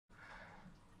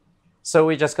So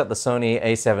we just got the Sony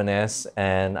a7S,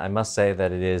 and I must say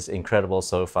that it is incredible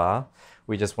so far.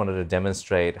 We just wanted to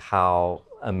demonstrate how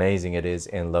amazing it is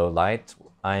in low light.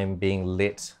 I'm being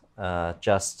lit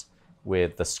just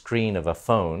with the screen of a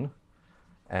phone,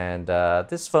 and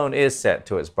this phone is set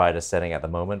to its brightest setting at the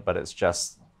moment, but it's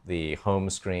just the home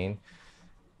screen.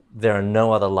 There are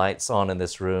no other lights on in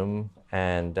this room,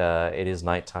 and it is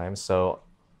nighttime, so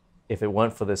if it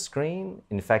weren't for this screen,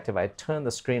 in fact, if I turn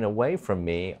the screen away from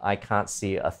me, I can't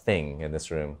see a thing in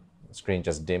this room. The screen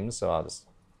just dims, so I'll just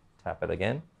tap it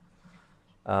again.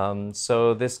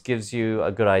 So this gives you a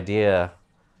good idea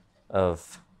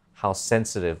of how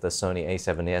sensitive the Sony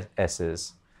a7S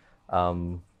is.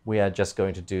 We are just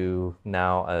going to do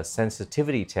now a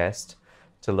sensitivity test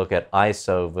to look at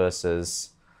ISO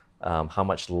versus how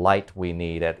much light we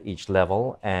need at each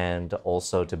level, and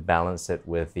also to balance it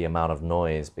with the amount of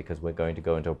noise, because we're going to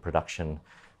go into a production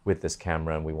with this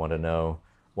camera and we want to know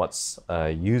what's a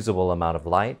usable amount of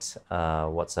light,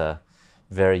 what's a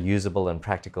very usable and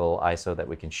practical ISO that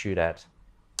we can shoot at.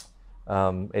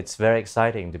 It's very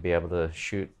exciting to be able to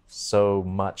shoot so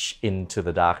much into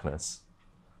the darkness.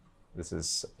 This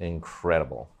is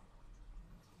incredible.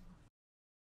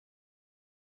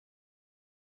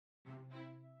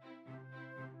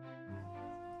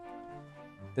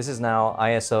 This is now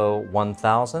ISO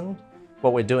 1000.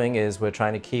 What we're doing is we're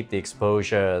trying to keep the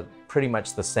exposure pretty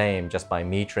much the same just by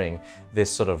metering this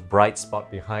sort of bright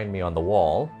spot behind me on the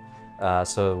wall.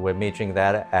 So we're metering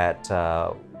that at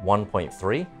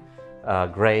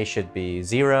 1.3. Gray should be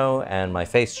 0, and my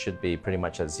face should be pretty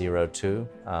much at 0 too.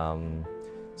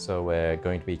 So we're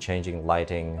going to be changing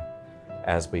lighting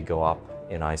as we go up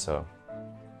in ISO.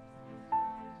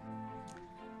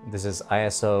 This is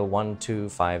ISO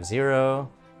 1250.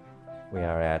 We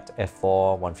are at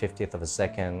f4, 1/50th of a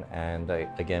second, and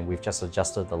again, we've just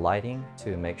adjusted the lighting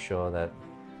to make sure that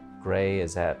gray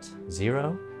is at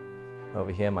 0.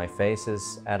 Over here, my face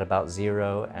is at about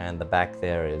 0, and the back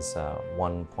there is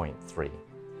 1.3.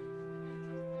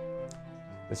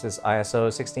 This is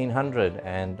ISO 1600,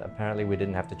 and apparently we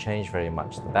didn't have to change very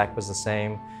much. The back was the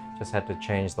same, just had to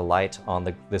change the light on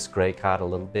this gray card a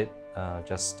little bit,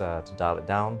 just to dial it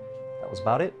down. That was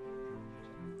about it.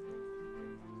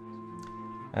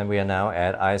 And we are now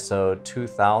at ISO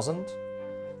 2000.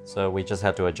 So we just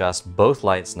have to adjust both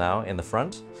lights now in the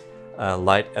front,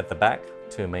 light at the back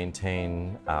to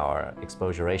maintain our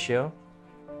exposure ratio.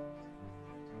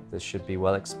 This should be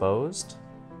well exposed.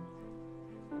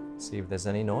 See if there's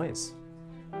any noise.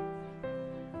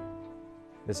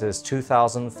 This is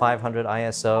 2500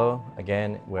 ISO.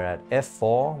 Again, we're at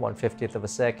f4, 1/50th of a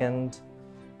second.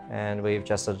 And we've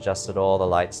just adjusted all the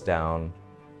lights down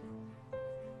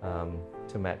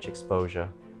to match exposure.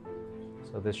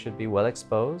 So this should be well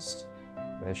exposed.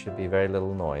 There should be very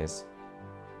little noise.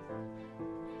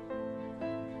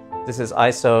 This is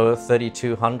ISO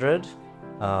 3200.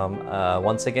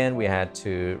 Once again, we had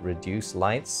to reduce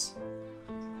lights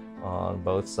on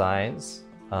both sides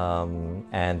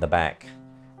and the back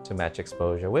to match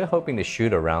exposure. We're hoping to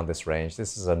shoot around this range.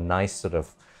 This is a nice sort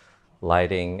of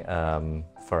lighting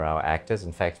for our actors.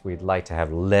 In fact, we'd like to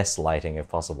have less lighting if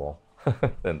possible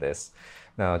than this.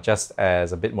 Now, just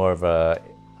as a bit more of a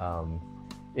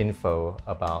info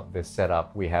about this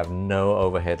setup, we have no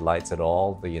overhead lights at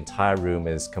all. The entire room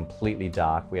is completely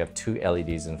dark. We have 2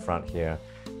 LEDs in front here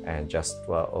and just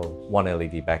one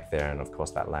LED back there, and of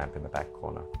course that lamp in the back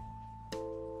corner.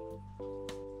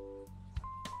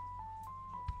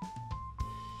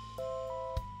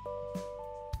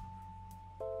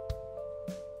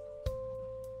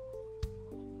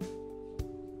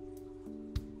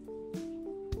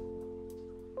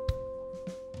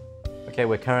 Okay,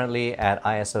 we're currently at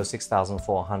ISO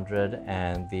 6400,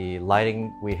 and the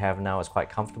lighting we have now is quite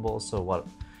comfortable. So what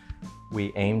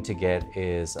we aim to get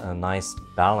is a nice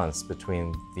balance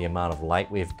between the amount of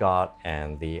light we've got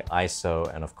and the ISO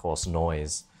and of course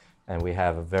noise. And we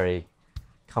have a very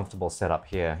comfortable setup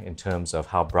here in terms of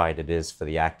how bright it is for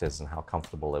the actors and how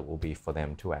comfortable it will be for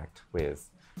them to act with,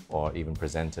 or even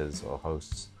presenters or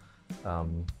hosts.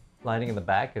 Lighting in the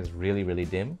back is really, really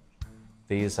dim.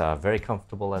 These are very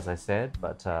comfortable, as I said,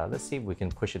 but let's see if we can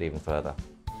push it even further.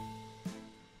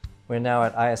 We're now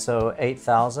at ISO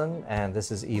 8000, and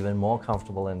this is even more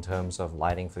comfortable in terms of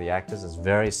lighting for the actors. It's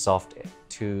very soft,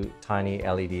 2 tiny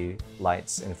LED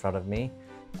lights in front of me.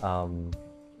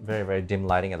 Very, very dim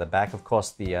lighting at the back. Of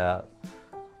course,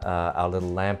 our little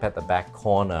lamp at the back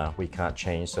corner we can't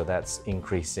change, so that's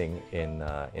increasing in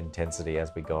intensity as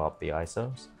we go up the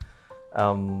ISOs.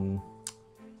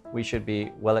 We should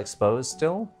be well exposed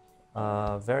still.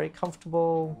 Very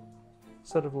comfortable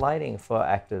sort of lighting for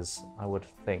actors, I would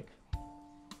think.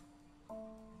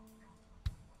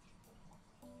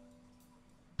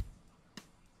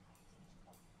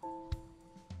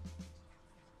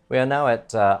 We are now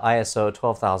at ISO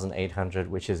 12,800,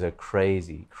 which is a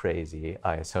crazy, crazy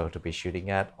ISO to be shooting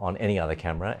at on any other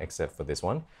camera except for this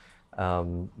one.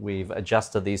 We've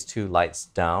adjusted these two lights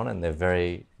down and they're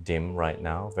very dim right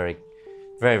now, very,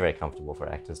 very comfortable for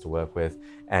actors to work with.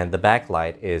 And the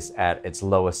backlight is at its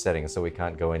lowest setting, so we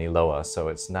can't go any lower. So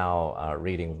it's now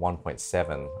reading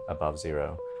 1.7 above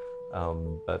zero,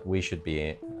 but we should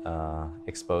be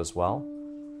exposed well.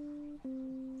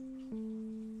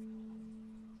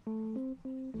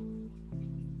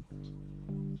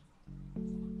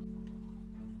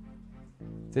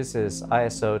 This is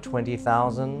ISO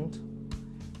 20,000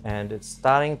 and it's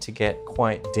starting to get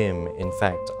quite dim. In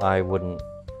fact, I wouldn't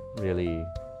really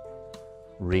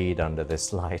read under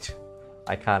this light.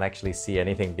 I can't actually see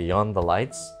anything beyond the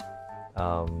lights.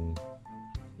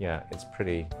 Yeah, it's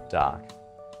pretty dark.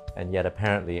 And yet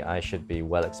apparently I should be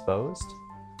well exposed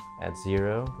at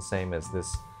zero, the same as this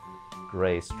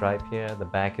gray stripe here. The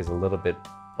back is a little bit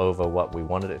over what we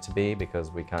wanted it to be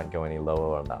because we can't go any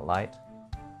lower on that light.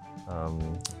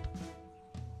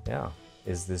 Yeah,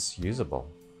 is this usable?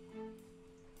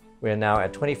 We're now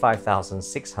at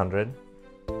 25,600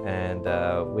 and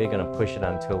we're going to push it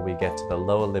until we get to the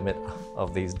lower limit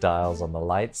of these dials on the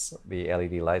lights, the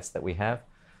LED lights that we have.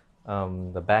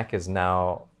 The back is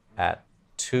now at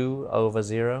 2 over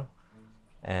 0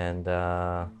 and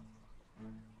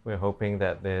we're hoping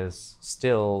that there's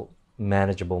still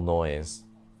manageable noise.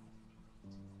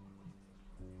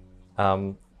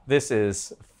 This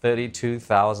is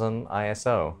 32,000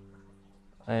 ISO.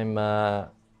 I'm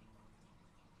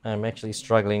actually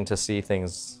struggling to see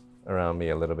things around me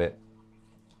a little bit,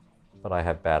 but I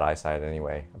have bad eyesight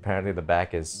anyway. Apparently the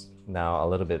back is now a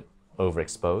little bit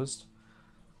overexposed,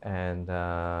 and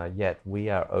yet we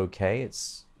are okay.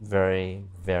 It's very,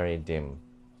 very dim.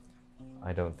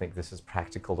 I don't think this is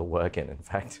practical to work in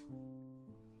fact.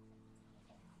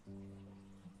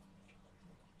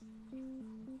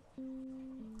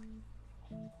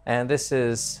 And this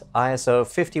is ISO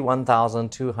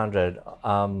 51,200.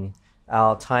 Our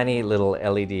tiny little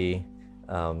LED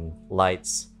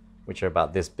lights, which are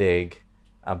about this big,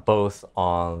 are both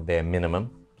on their minimum.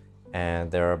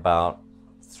 And they're about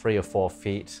 3 or 4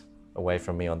 feet away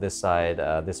from me on this side.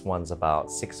 This one's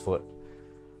about 6 foot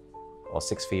or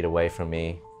 6 feet away from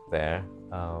me there.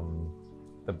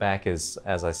 The back is,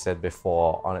 as I said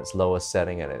before, on its lowest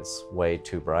setting and it's way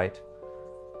too bright.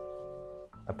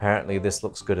 Apparently this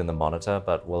looks good in the monitor,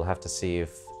 but we'll have to see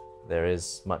if there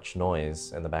is much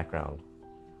noise in the background.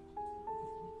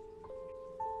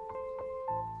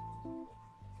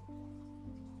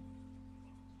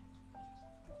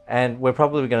 And we're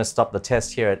probably going to stop the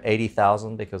test here at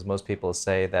 80,000 because most people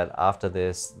say that after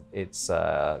this it's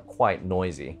quite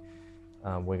noisy.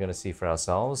 We're going to see for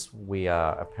ourselves. We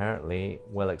are apparently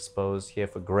well exposed here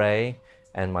for gray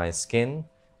and my skin.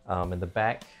 In the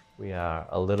back we are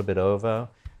a little bit over.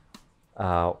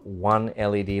 One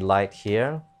LED light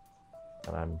here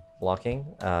that I'm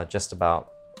blocking, just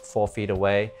about 4 feet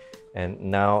away, and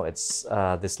now it's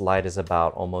this light is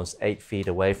about almost 8 feet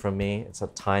away from me. It's a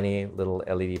tiny little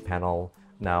LED panel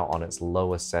now on its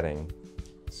lowest setting,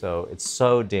 so it's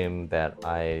so dim that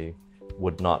I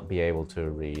would not be able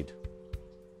to read.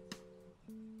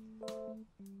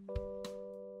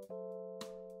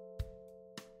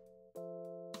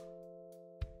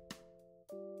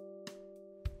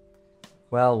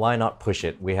 Well, why not push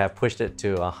it? We have pushed it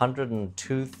to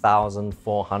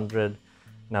 102,400.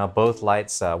 Now both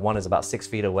lights, one is about 6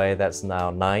 feet away, that's now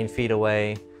 9 feet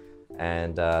away.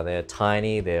 And they're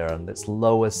tiny, they're on its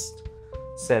lowest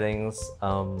settings.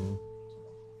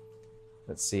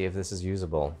 Let's see if this is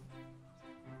usable.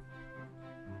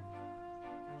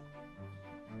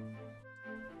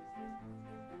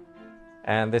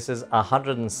 And this is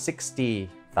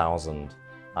 160,000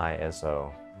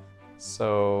 ISO.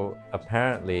 So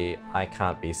apparently I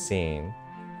can't be seen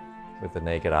with the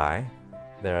naked eye.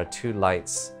 There are two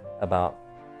lights about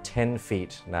 10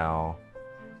 feet now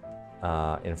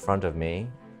in front of me.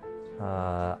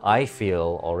 I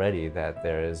feel already that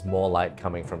there is more light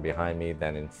coming from behind me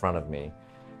than in front of me.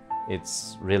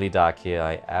 It's really dark here.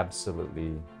 I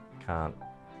absolutely can't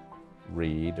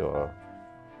read or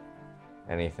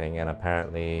anything. And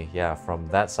apparently, yeah, from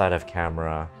that side of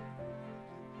camera,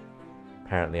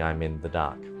 apparently I'm in the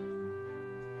dark.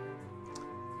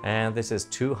 And this is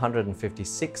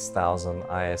 256,000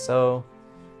 ISO.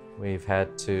 We've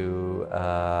had to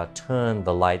turn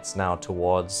the lights now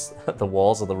towards the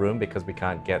walls of the room because we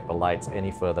can't get the lights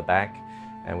any further back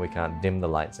and we can't dim the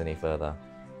lights any further.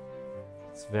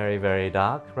 It's very, very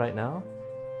dark right now.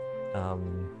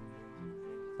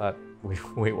 But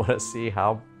we want to see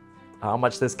how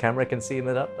much this camera can see in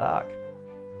the dark.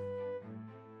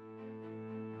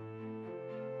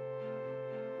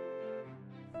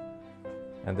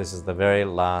 And this is the very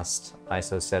last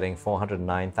ISO setting,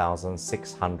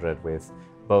 409,600, with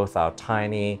both our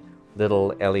tiny little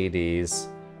LEDs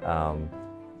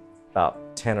about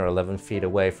 10 or 11 feet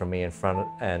away from me in front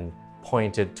and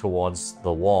pointed towards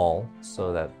the wall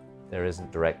so that there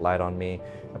isn't direct light on me.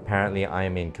 Apparently I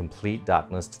am in complete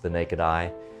darkness to the naked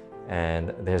eye,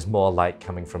 and there's more light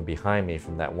coming from behind me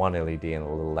from that one LED and a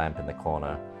little lamp in the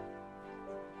corner.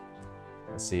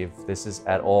 Let's see if this is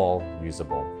at all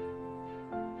usable.